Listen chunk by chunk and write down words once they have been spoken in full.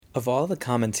Of all the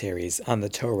commentaries on the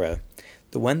Torah,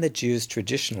 the one that Jews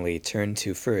traditionally turn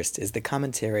to first is the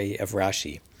commentary of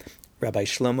Rashi, Rabbi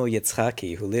Shlomo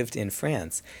Yitzchaki, who lived in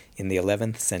France in the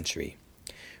 11th century.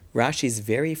 Rashi's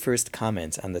very first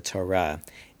comment on the Torah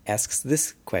asks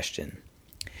this question.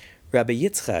 Rabbi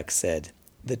Yitzchak said,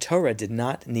 "The Torah did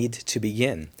not need to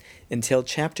begin until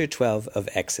chapter 12 of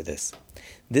Exodus.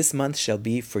 This month shall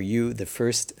be for you the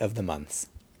first of the months."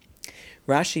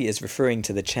 Rashi is referring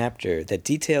to the chapter that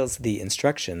details the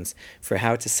instructions for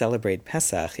how to celebrate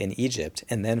Pesach in Egypt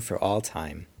and then for all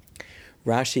time.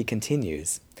 Rashi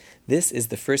continues, "This is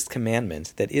the first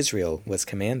commandment that Israel was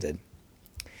commanded."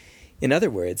 In other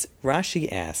words, Rashi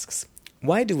asks,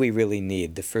 why do we really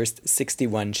need the first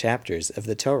 61 chapters of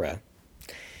the Torah?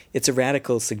 It's a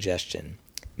radical suggestion.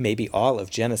 Maybe all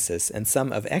of Genesis and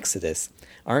some of Exodus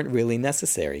aren't really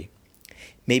necessary.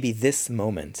 Maybe this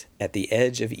moment at the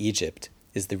edge of Egypt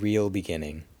is the real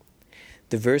beginning.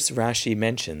 The verse Rashi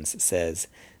mentions says,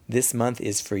 "This month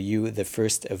is for you the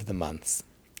first of the months."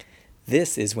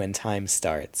 This is when time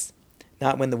starts,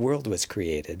 not when the world was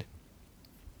created.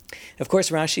 Of course,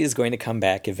 Rashi is going to come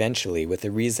back eventually with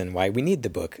a reason why we need the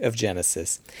book of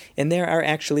Genesis, and there are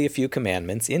actually a few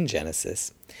commandments in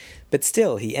Genesis. But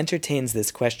still, he entertains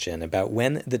this question about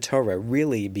when the Torah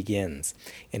really begins,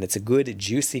 and it's a good,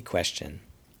 juicy question.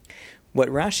 What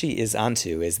Rashi is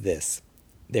onto is this.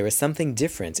 There is something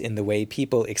different in the way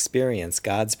people experience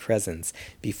God's presence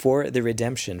before the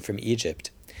redemption from Egypt,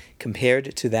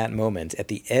 compared to that moment at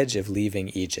the edge of leaving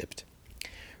Egypt.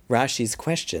 Rashi's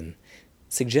question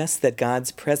suggests that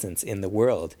God's presence in the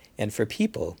world and for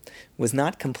people was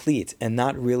not complete and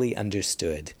not really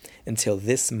understood until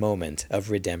this moment of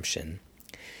redemption,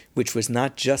 which was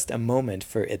not just a moment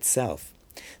for itself,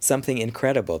 something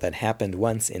incredible that happened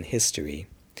once in history,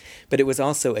 but it was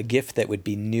also a gift that would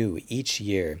be new each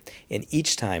year and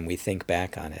each time we think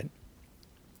back on it.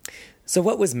 So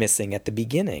what was missing at the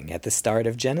beginning, at the start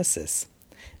of Genesis?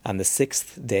 On the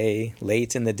sixth day,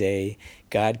 late in the day,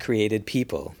 God created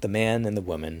people, the man and the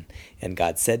woman, and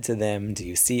God said to them, "Do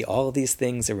you see all these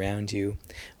things around you,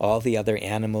 all the other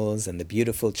animals and the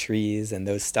beautiful trees and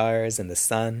those stars and the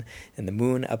sun and the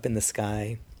moon up in the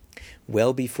sky?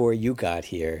 Well before you got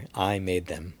here, I made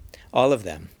them. All of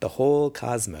them, the whole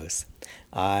cosmos.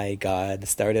 I, God,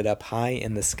 started up high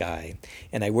in the sky,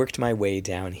 and I worked my way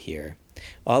down here.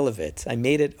 All of it, I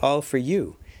made it all for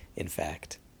you, in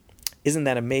fact." Isn't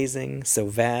that amazing? So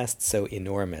vast, so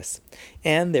enormous.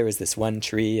 And there is this one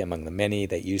tree among the many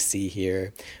that you see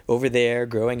here, over there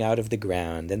growing out of the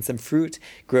ground, and some fruit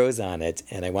grows on it,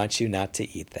 and I want you not to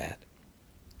eat that.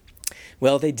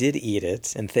 Well, they did eat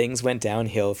it, and things went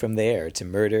downhill from there to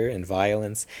murder and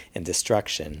violence and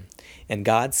destruction, and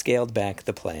God scaled back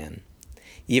the plan.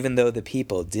 Even though the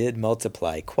people did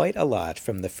multiply quite a lot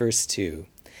from the first two,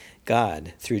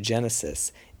 God, through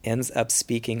Genesis, ends up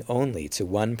speaking only to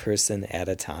one person at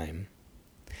a time.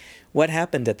 What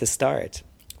happened at the start?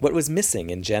 What was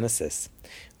missing in Genesis?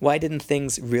 Why didn't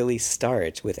things really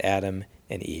start with Adam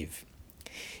and Eve?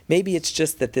 Maybe it's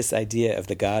just that this idea of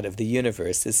the God of the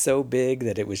universe is so big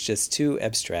that it was just too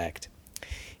abstract.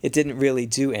 It didn't really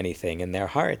do anything in their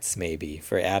hearts, maybe,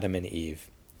 for Adam and Eve.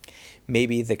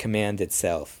 Maybe the command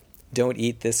itself, "Don't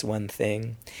eat this one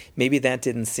thing," maybe that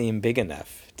didn't seem big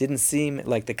enough. Didn't seem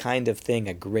like the kind of thing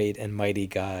a great and mighty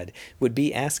God would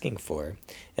be asking for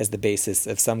as the basis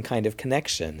of some kind of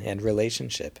connection and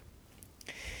relationship.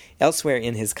 Elsewhere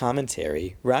in his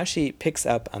commentary, Rashi picks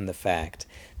up on the fact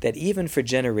that even for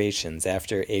generations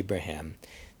after Abraham,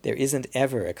 there isn't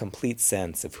ever a complete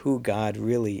sense of who God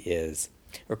really is,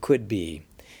 or could be,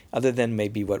 other than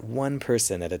maybe what one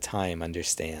person at a time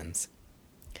understands.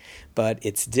 But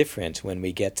it's different when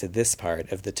we get to this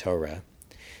part of the Torah,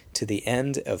 to the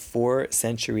end of 4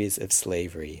 centuries of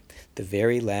slavery, the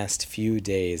very last few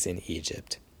days in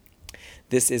Egypt.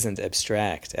 This isn't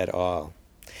abstract at all.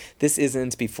 This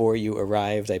isn't before you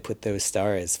arrived I put those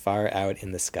stars far out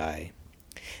in the sky.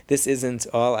 This isn't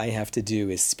all I have to do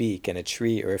is speak and a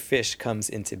tree or a fish comes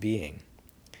into being.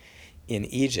 In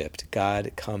Egypt,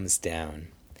 God comes down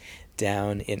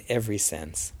in every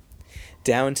sense.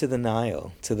 Down to the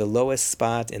Nile, to the lowest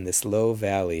spot in this low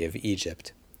valley of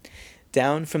Egypt.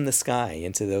 Down from the sky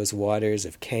into those waters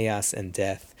of chaos and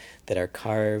death that are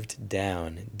carved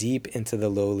down deep into the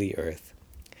lowly earth.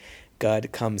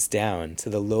 God comes down to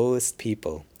the lowest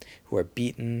people who are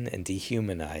beaten and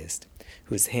dehumanized,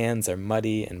 whose hands are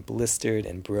muddy and blistered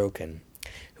and broken,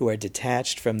 who are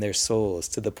detached from their souls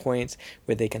to the point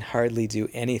where they can hardly do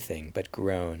anything but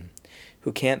groan,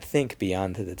 who can't think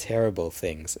beyond the terrible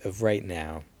things of right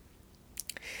now.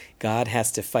 God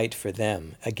has to fight for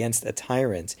them against a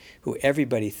tyrant who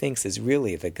everybody thinks is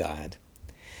really the God.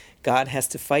 God has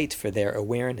to fight for their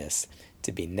awareness,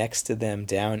 to be next to them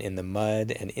down in the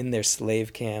mud and in their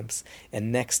slave camps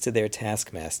and next to their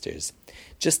taskmasters,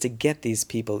 just to get these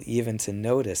people even to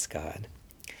notice God.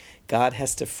 God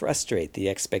has to frustrate the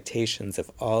expectations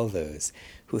of all those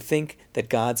who think that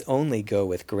gods only go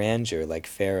with grandeur like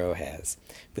Pharaoh has,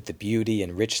 with the beauty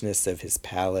and richness of his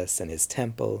palace and his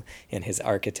temple and his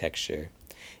architecture,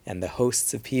 and the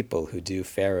hosts of people who do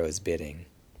Pharaoh's bidding.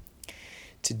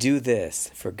 To do this,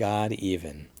 for God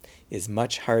even, is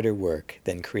much harder work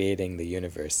than creating the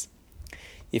universe.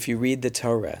 If you read the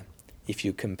Torah, if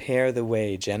you compare the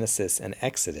way Genesis and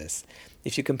Exodus,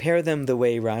 if you compare them the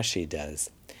way Rashi does,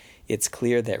 it's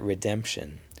clear that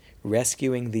redemption,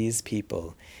 rescuing these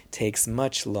people, takes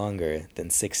much longer than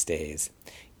 6 days.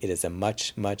 It is a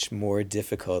much, much more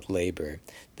difficult labor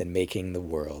than making the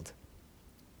world.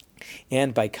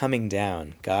 And by coming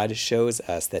down, God shows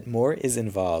us that more is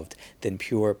involved than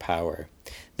pure power,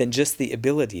 than just the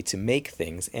ability to make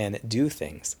things and do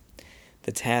things.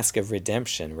 The task of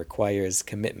redemption requires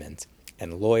commitment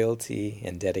and loyalty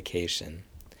and dedication.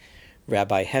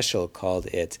 Rabbi Heschel called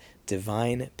it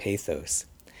divine pathos.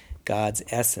 God's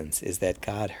essence is that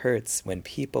God hurts when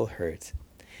people hurt.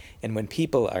 And when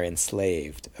people are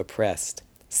enslaved, oppressed,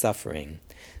 suffering,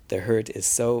 the hurt is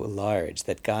so large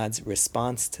that God's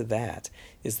response to that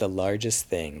is the largest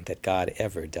thing that God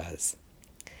ever does.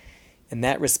 And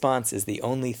that response is the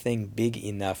only thing big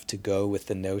enough to go with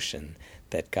the notion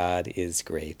that God is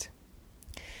great.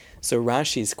 So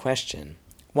Rashi's question,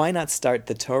 why not start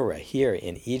the Torah here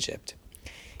in Egypt?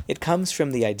 It comes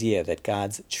from the idea that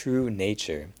God's true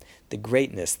nature, the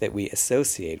greatness that we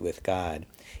associate with God,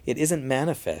 it isn't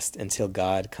manifest until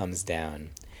God comes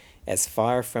down, as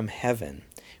far from heaven,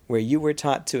 where you were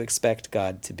taught to expect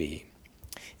God to be,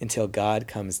 until God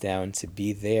comes down to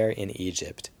be there in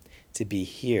Egypt, to be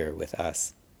here with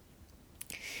us.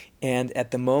 And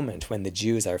at the moment when the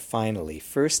Jews are finally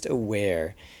first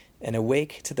aware and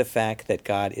awake to the fact that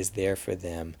God is there for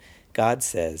them, God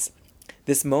says,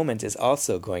 this moment is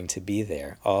also going to be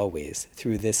there, always,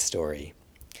 through this story.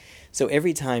 So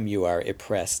every time you are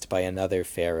oppressed by another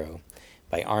Pharaoh,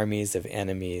 by armies of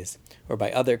enemies, or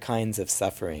by other kinds of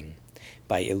suffering,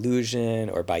 by illusion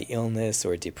or by illness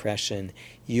or depression,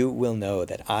 you will know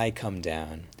that I come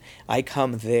down. I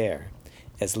come there,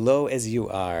 as low as you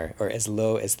are, or as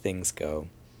low as things go,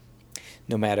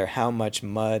 no matter how much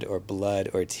mud or blood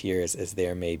or tears as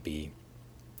there may be.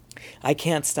 I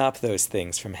can't stop those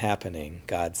things from happening,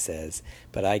 God says,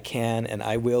 but I can and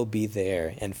I will be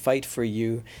there and fight for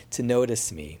you to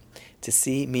notice me, to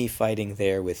see me fighting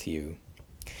there with you.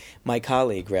 My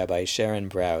colleague, Rabbi Sharon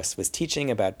Brous, was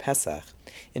teaching about Pesach,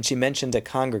 and she mentioned a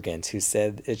congregant who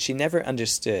said that she never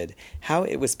understood how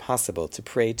it was possible to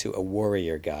pray to a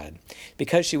warrior God,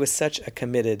 because she was such a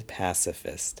committed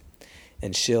pacifist,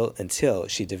 until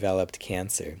she developed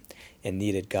cancer and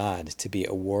needed God to be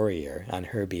a warrior on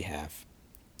her behalf.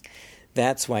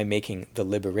 That's why making the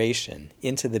liberation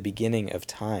into the beginning of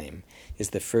time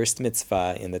is the first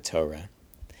mitzvah in the Torah.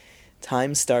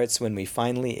 Time starts when we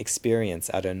finally experience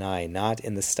Adonai not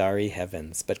in the starry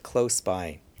heavens, but close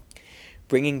by,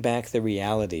 bringing back the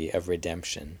reality of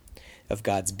redemption, of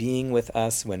God's being with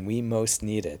us when we most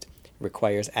need it,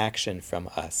 requires action from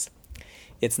us.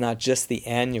 It's not just the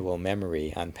annual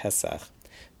memory on Pesach,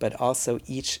 but also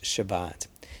each Shabbat,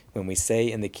 when we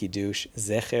say in the Kiddush,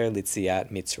 Zecher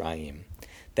Litziat Mitzrayim,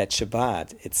 that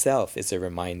Shabbat itself is a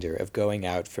reminder of going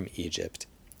out from Egypt.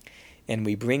 And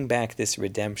we bring back this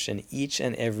redemption each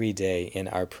and every day in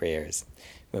our prayers,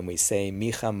 when we say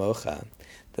Micha Mocha,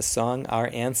 the song our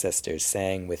ancestors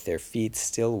sang with their feet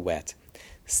still wet,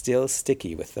 still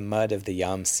sticky with the mud of the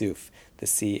Yam Suf, the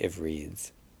Sea of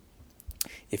Reeds.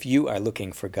 If you are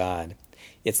looking for God,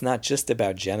 it's not just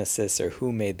about Genesis or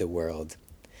who made the world.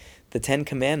 The 10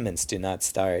 Commandments do not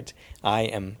start, I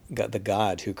am the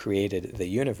God who created the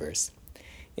universe.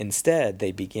 Instead,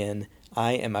 they begin,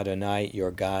 I am Adonai,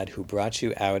 your God, who brought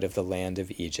you out of the land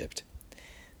of Egypt.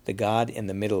 The God in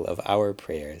the middle of our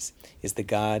prayers is the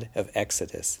God of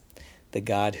Exodus, the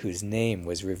God whose name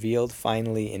was revealed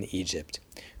finally in Egypt,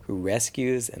 who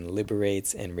rescues and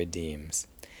liberates and redeems.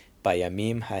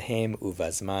 Bayamim hahem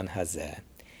uvazman hazeh,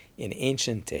 in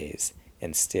ancient days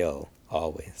and still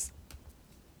always.